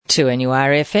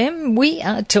2NURFM. We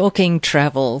are talking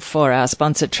travel for our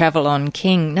sponsor Travel on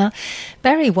King. Now,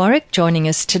 Barry Warwick joining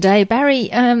us today. Barry,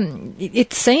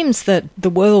 it seems that the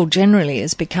world generally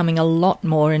is becoming a lot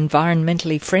more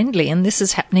environmentally friendly, and this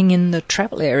is happening in the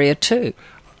travel area too.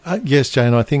 Yes,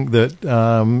 Jane, I think that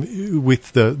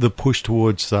with the push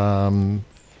towards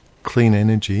clean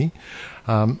energy,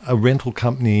 a rental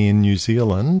company in New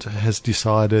Zealand has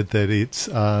decided that it's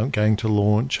going to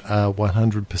launch a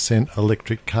 100%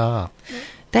 electric car.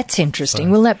 That's interesting.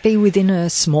 Will that be within a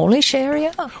smallish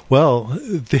area? Well,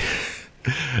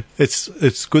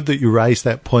 it's good that you raised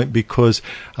that point because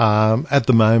at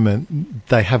the moment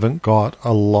they haven't got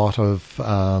a lot of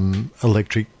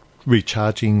electric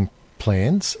recharging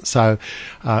plans, so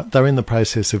they're in the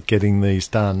process of getting these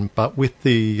done. But with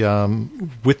the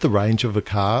range of a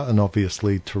car, and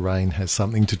obviously terrain has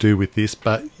something to do with this,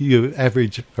 but you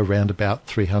average around about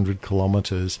 300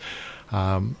 kilometres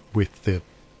with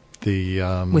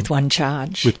with one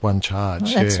charge. With one charge,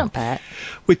 well, that's not bad.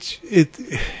 Which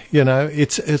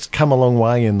it's come a long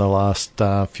way in the last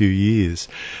few years.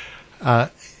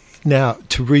 Now,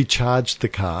 to recharge the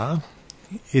car,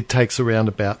 it takes around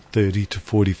about 30 to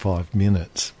 45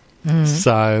 minutes. Mm.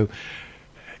 So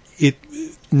it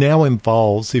now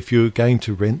involves, if you're going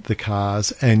to rent the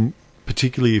cars, and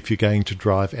particularly if you're going to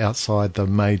drive outside the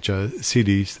major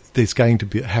cities, there's going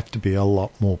to have to be a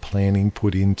lot more planning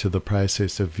put into the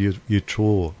process of your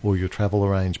tour or your travel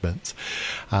arrangements,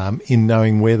 in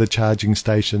knowing where the charging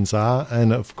stations are.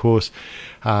 And, of course,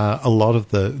 a lot of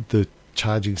the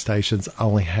charging stations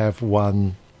only have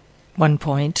one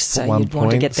point, so you'd want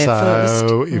to get there first.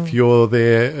 So if you're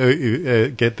there,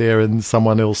 get there and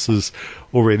someone else is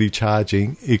already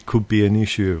charging, it could be an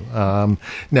issue.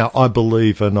 Now, I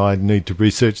believe, and I need to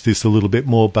research this a little bit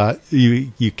more, but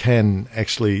you can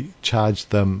actually charge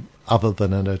them other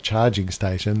than at a charging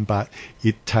station, but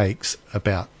it takes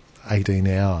about 18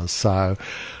 hours. So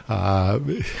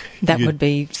that would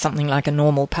be something like a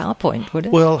normal PowerPoint, would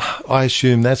it? Well, I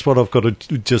assume that's what I've got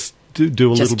to just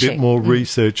do a little bit more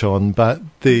research on, but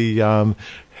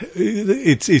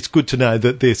it's good to know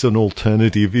that there's an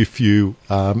alternative if you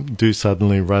do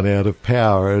suddenly run out of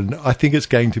power, and I think it's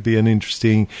going to be an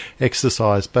interesting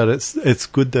exercise. But it's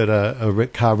good that a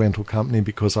car rental company,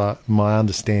 because my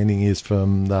understanding is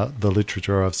from the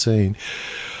literature I've seen,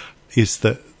 is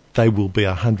that they will be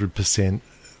 100%.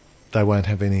 They won't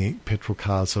have any petrol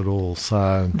cars at all.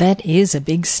 So that is a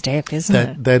big step, isn't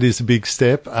it? That is a big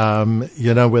step.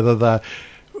 Whether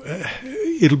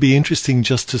it'll be interesting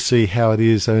just to see how it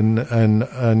is. And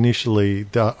initially,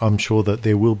 I'm sure that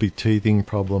there will be teething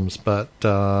problems, but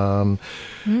we'll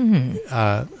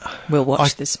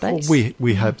watch this space.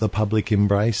 We hope the public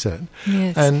embrace it.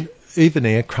 Yes. And even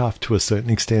aircraft, to a certain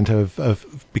extent,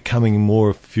 of becoming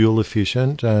more fuel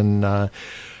efficient. And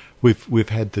We've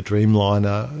had the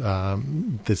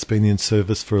Dreamliner that's been in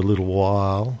service for a little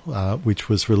while, which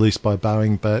was released by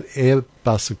Boeing, but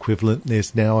Airbus equivalent,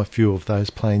 there's now a few of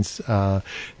those planes, the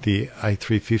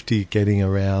A350 getting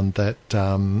around, that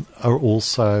are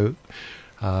also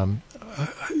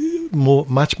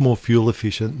much more fuel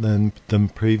efficient than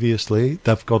previously.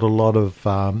 They've got a lot of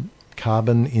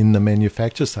carbon in the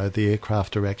manufacture, so the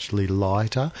aircraft are actually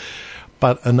lighter.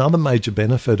 But another major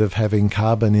benefit of having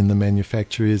carbon in the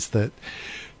manufacture is that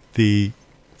the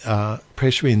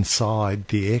pressure inside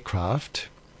the aircraft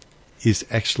is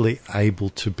actually able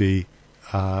to be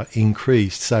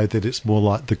increased so that it's more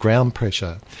like the ground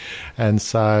pressure. And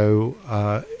so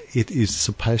it is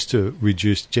supposed to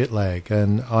reduce jet lag.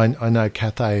 And I know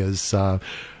Cathay has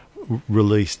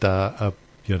released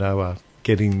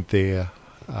getting their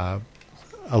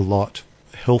a lot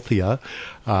healthier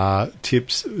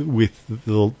tips with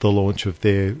the launch of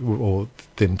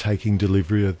them taking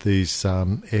delivery of these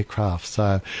aircraft.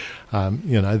 So,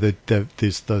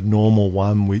 there's the normal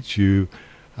one, which you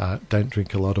don't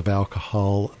drink a lot of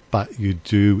alcohol, but you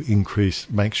do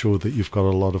make sure that you've got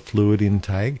a lot of fluid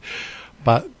intake.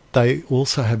 But they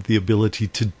also have the ability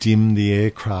to dim the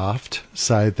aircraft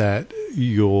so that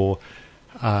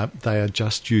they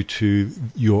adjust you to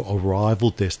your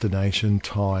arrival destination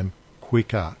time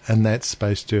quicker, and that's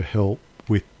supposed to help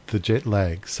with the jet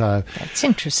lag. So that's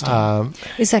interesting.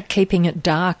 Is that keeping it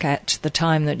dark at the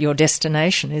time that your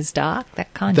destination is dark?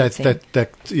 That kind of thing.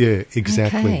 Yeah,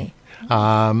 exactly.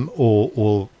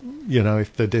 Okay.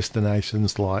 If the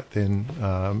destination's light, then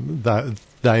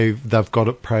they've got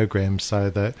it programmed so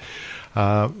that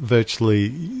virtually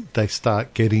they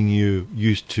start getting you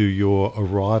used to your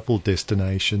arrival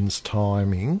destination's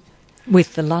timing.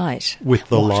 With the light. With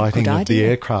the lighting of the idea.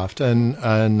 aircraft. And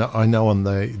I know on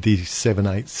the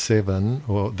 787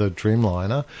 or the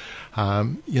Dreamliner,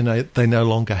 they no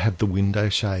longer have the window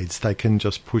shades. They can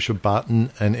just push a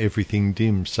button and everything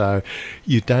dims. So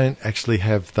you don't actually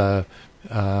have the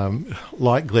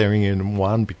light glaring in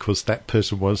one because that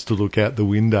person wants to look out the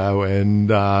window and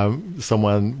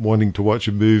someone wanting to watch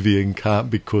a movie and can't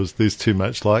because there's too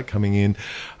much light coming in.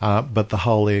 But the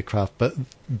whole aircraft, but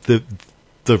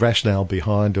the rationale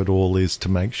behind it all is to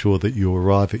make sure that you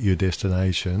arrive at your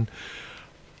destination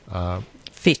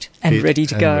fit and ready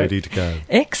to go. Ready to go.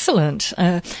 Excellent.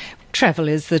 Travel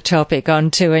is the topic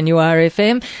on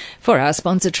 2NURFM. For our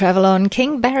sponsor, Travel on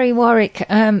King, Barry Warwick,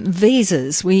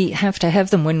 visas. We have to have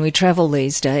them when we travel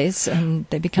these days, and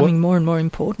they're becoming more and more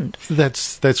important.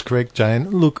 That's correct, Jane.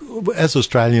 Look, as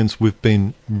Australians, we've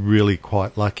been really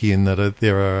quite lucky in that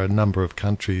there are a number of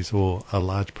countries, or a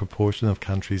large proportion of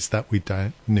countries, that we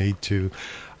don't need to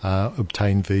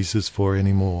obtain visas for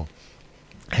anymore.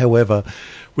 However,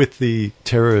 with the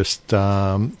terrorist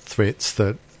threats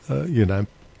that,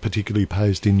 particularly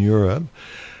posed in Europe,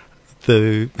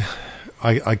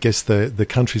 I guess the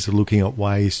countries are looking at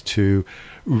ways to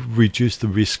reduce the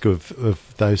risk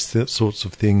of those sorts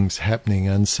of things happening.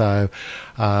 And so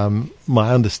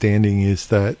my understanding is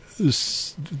that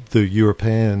the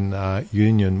European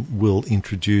Union will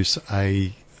introduce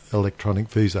a electronic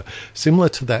visa, similar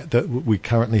to that we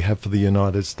currently have for the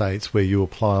United States, where you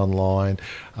apply online.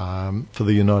 For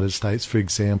the United States, for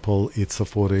example, it's a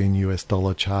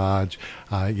 $14 charge.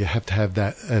 You have to have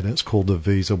that, and it's called a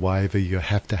visa waiver. You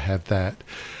have to have that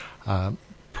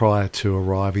prior to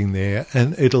arriving there,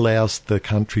 and it allows the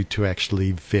country to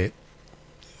actually vet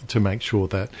to make sure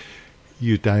that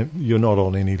you're not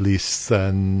on any lists,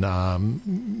 and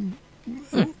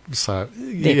so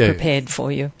they're prepared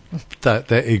for you.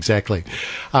 That exactly.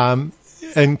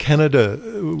 And Canada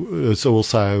is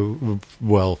also,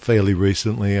 fairly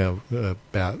recently,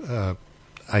 about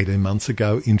 18 months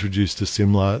ago, introduced a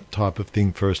similar type of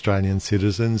thing for Australian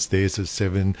citizens. Theirs is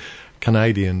 $7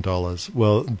 Canadian.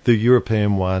 Well, the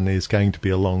European one is going to be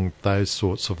along those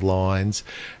sorts of lines,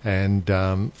 and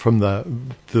from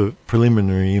the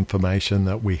preliminary information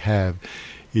that we have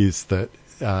is that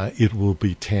it will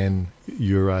be €10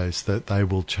 that they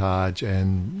will charge,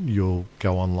 and you'll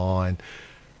go online,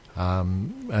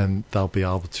 and they'll be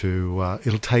able to.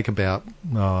 It'll take about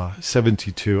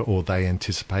 72, or they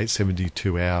anticipate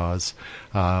 72 hours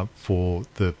for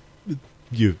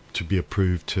you to be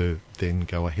approved to then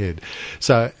go ahead.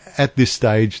 So at this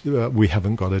stage, we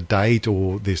haven't got a date,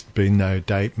 or there's been no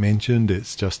date mentioned.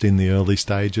 It's just in the early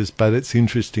stages, but it's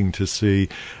interesting to see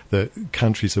that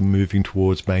countries are moving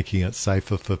towards making it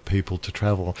safer for people to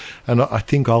travel. And I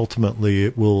think ultimately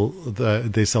it will.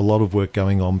 There's a lot of work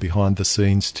going on behind the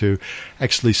scenes to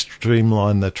actually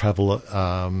streamline the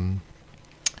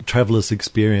traveller's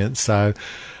experience. So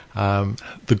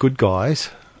the good guys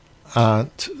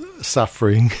aren't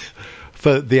suffering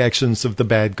for the actions of the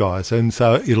bad guys, and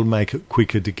so it'll make it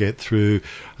quicker to get through.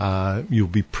 You'll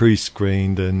be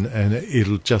pre-screened, and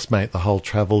it'll just make the whole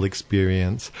travel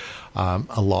experience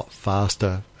a lot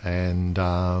faster and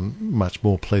much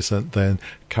more pleasant than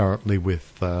currently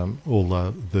with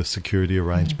all the security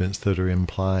arrangements that are in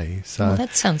play. So well,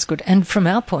 that sounds good. And from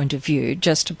our point of view,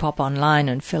 just to pop online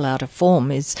and fill out a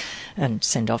form and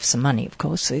send off some money, of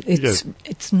course,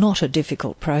 it's not a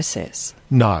difficult process.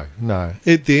 No.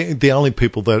 The only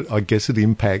people that I guess it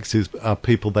impacts are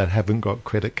people that haven't got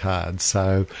credit cards.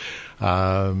 So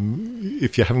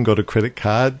if you haven't got a credit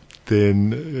card,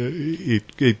 then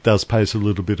it does pose a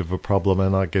little bit of a problem,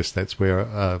 and I guess that's where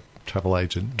a travel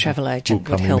agent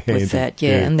would help with that,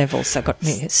 yeah. And they've also got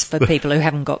for people who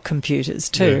haven't got computers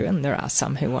too, and there are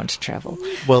some who want to travel.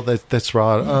 Well, that's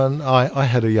right. And I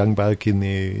had a young bloke in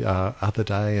the other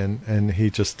day, and he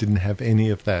just didn't have any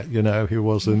of that. He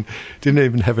didn't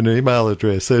even have an email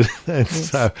address, and yes.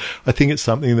 So I think it's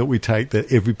something that we take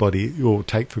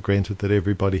for granted that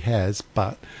everybody has,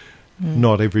 but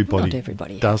not everybody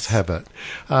does have it.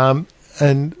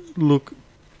 And look,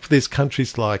 there's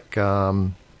countries like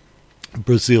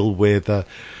Brazil where the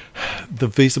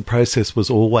visa process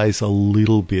was always a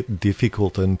little bit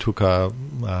difficult and took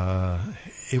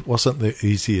it wasn't the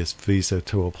easiest visa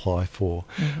to apply for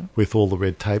with all the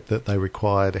red tape that they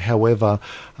required. However,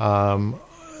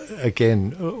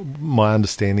 again, my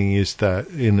understanding is that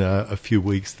in a few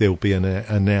weeks there'll be an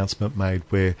announcement made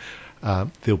where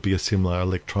there'll be a similar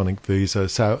electronic visa.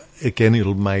 So again,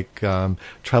 it'll make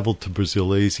travel to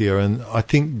Brazil easier, and I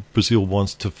think Brazil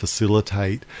wants to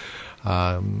facilitate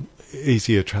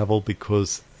easier travel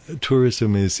because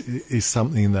tourism is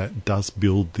something that does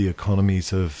build the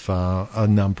economies of a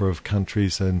number of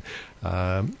countries and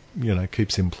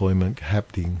keeps employment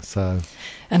happening. So,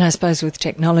 and I suppose with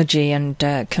technology and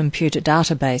computer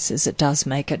databases, it does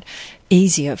make it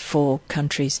easier for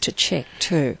countries to check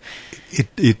too.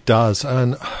 It does,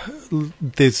 and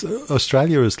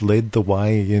Australia has led the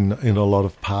way in a lot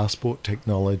of passport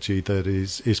technology that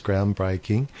is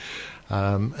groundbreaking.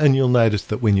 And you'll notice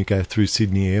that when you go through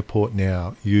Sydney Airport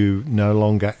now, you no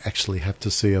longer actually have to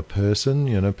see a person,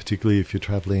 particularly if you're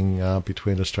travelling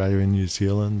between Australia and New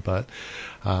Zealand,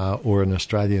 or an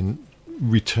Australian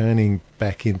returning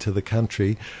back into the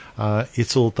country.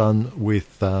 It's all done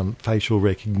with facial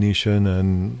recognition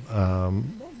and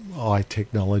eye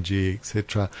technology,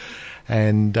 etc.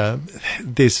 And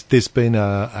there's been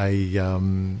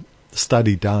a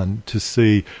study done to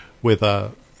see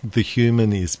whether the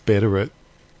human is better at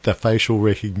the facial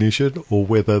recognition or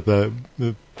whether the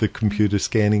computer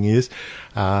scanning is,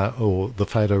 or the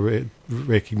photo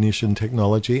recognition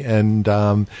technology, and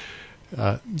the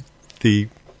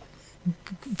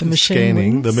machine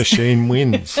scanning wins. the machine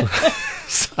wins.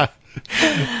 So,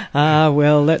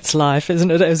 well, that's life, isn't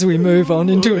it, as we move on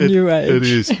into a new age? It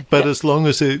is. But as long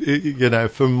as it,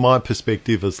 from my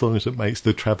perspective, as long as it makes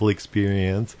the travel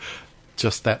experience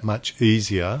just that much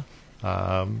easier,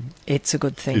 it's a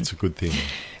good thing. It's a good thing.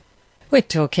 We're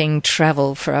talking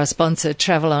travel for our sponsor,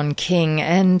 Travel on King,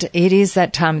 and it is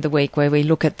that time of the week where we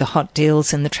look at the hot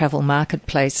deals in the travel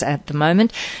marketplace at the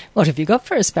moment. What have you got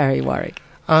for us, Barry Warwick?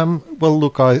 Well,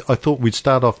 look, I thought we'd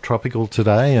start off tropical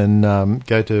today and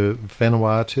go to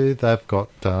Vanuatu. They've got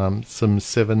some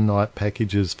 7-night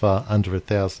packages for under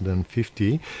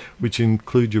 $1,050, which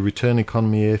include your return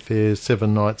economy airfare,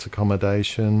 7 nights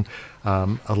accommodation,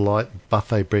 a light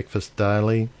buffet breakfast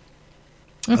daily,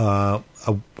 a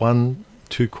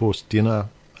 1-2-course dinner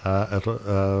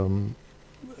during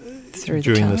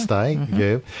the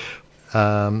stay,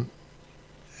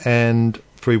 and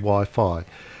free Wi-Fi.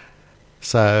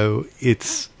 So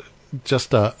it's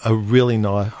just a really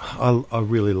nice. I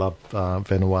really love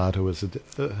Vanuatu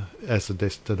as a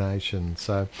destination.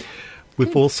 So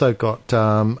we've also got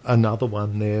another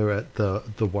one there at the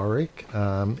Warwick.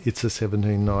 It's a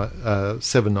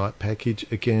 7-night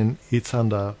package. Again, it's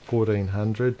under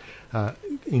 $1,400.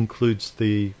 Includes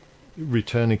the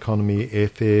return economy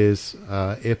airfares,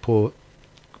 airport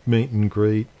meet and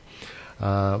greet,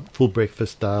 full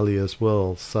breakfast daily as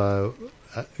well. So.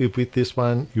 With this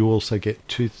one, you also get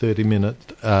 2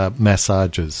 30-minute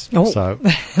massages. Oh, so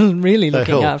really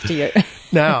looking after you.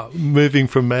 Now, moving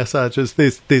from massages,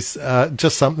 there's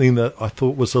just something that I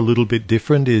thought was a little bit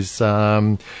different is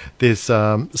there's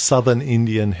Southern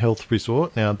Indian Health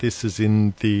Resort. Now, this is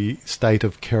in the state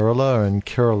of Kerala, and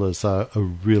Kerala's a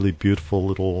really beautiful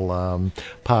little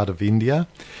part of India.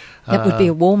 That would be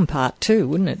a warm part too,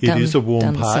 wouldn't it? It is a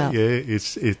warm part, yeah.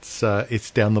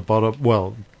 It's down the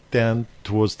bottom, down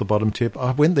towards the bottom tip.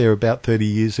 I went there about 30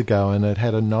 years ago and it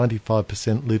had a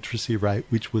 95% literacy rate,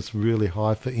 which was really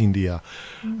high for India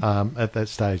at that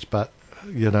stage. But,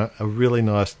 a really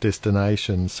nice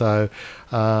destination. So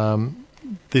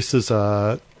this is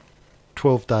a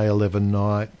 12-day,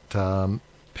 11-night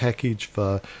package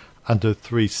for under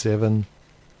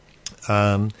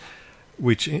 $3,700,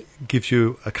 which gives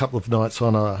you a couple of nights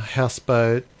on a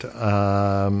houseboat,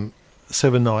 7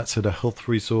 nights at a health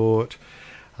resort,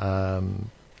 a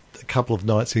couple of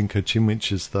nights in Cochin,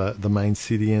 which is the main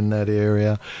city in that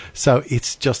area. So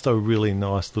it's just a really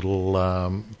nice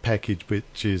little package,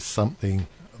 which is something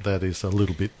that is a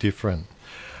little bit different.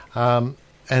 And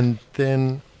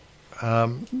then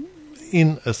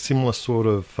in a similar sort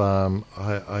of,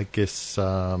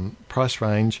 price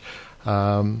range,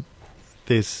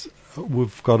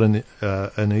 we've got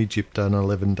an Egypt on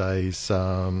 11 days,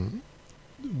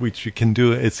 which you can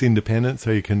do. It's independent,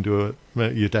 so you can do it.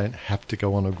 You don't have to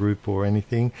go on a group or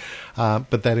anything,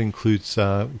 but that includes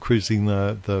cruising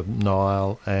the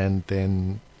Nile and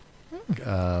then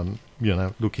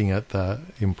looking at the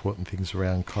important things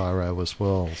around Cairo as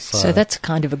well. So that's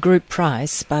kind of a group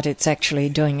price, but it's actually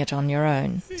doing it on your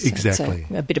own. So exactly.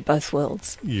 It's a bit of both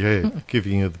worlds. Yeah,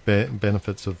 giving you the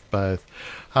benefits of both.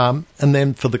 And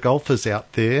then for the golfers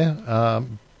out there,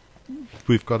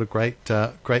 we've got a great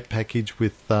package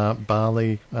with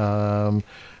Bali.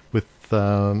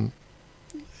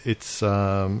 It's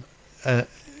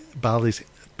Bali's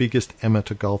biggest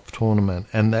amateur golf tournament,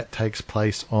 and that takes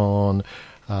place on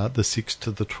the 6th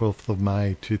to the 12th of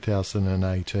May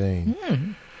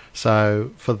 2018.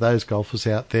 So for those golfers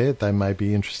out there, they may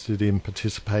be interested in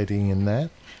participating in that.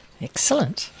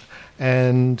 Excellent.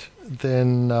 And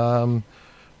then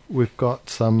we've got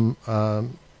some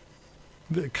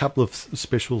a couple of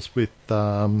specials with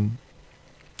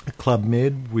Club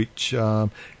Med, which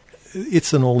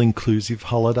it's an all-inclusive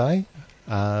holiday.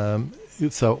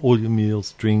 So all your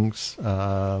meals, drinks,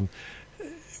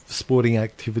 sporting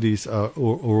activities are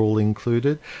all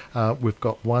included. We've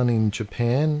got one in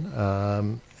Japan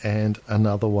and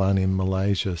another one in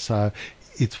Malaysia. So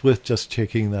it's worth just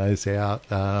checking those out,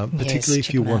 particularly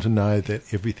if you want to know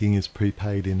that everything is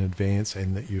prepaid in advance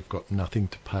and that you've got nothing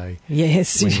to pay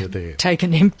when you're there. Take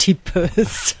an empty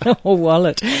purse or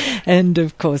wallet. And,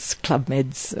 of course, Club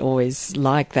Med's always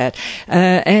like that.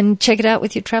 And check it out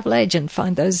with your travel agent.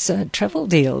 Find those travel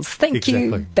deals. Thank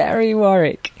you, Barry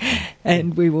Warwick.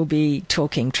 And we will be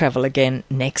talking travel again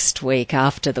next week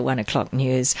after the 1 o'clock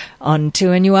news on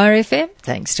 2NURFM.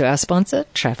 Thanks to our sponsor,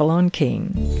 Travel on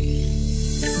King.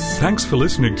 Thanks for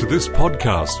listening to this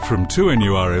podcast from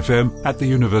 2NURFM at the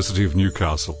University of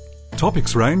Newcastle.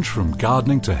 Topics range from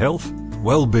gardening to health,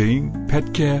 well-being,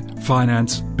 pet care,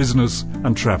 finance, business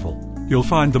and travel. You'll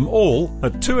find them all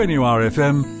at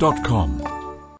 2NURFM.com.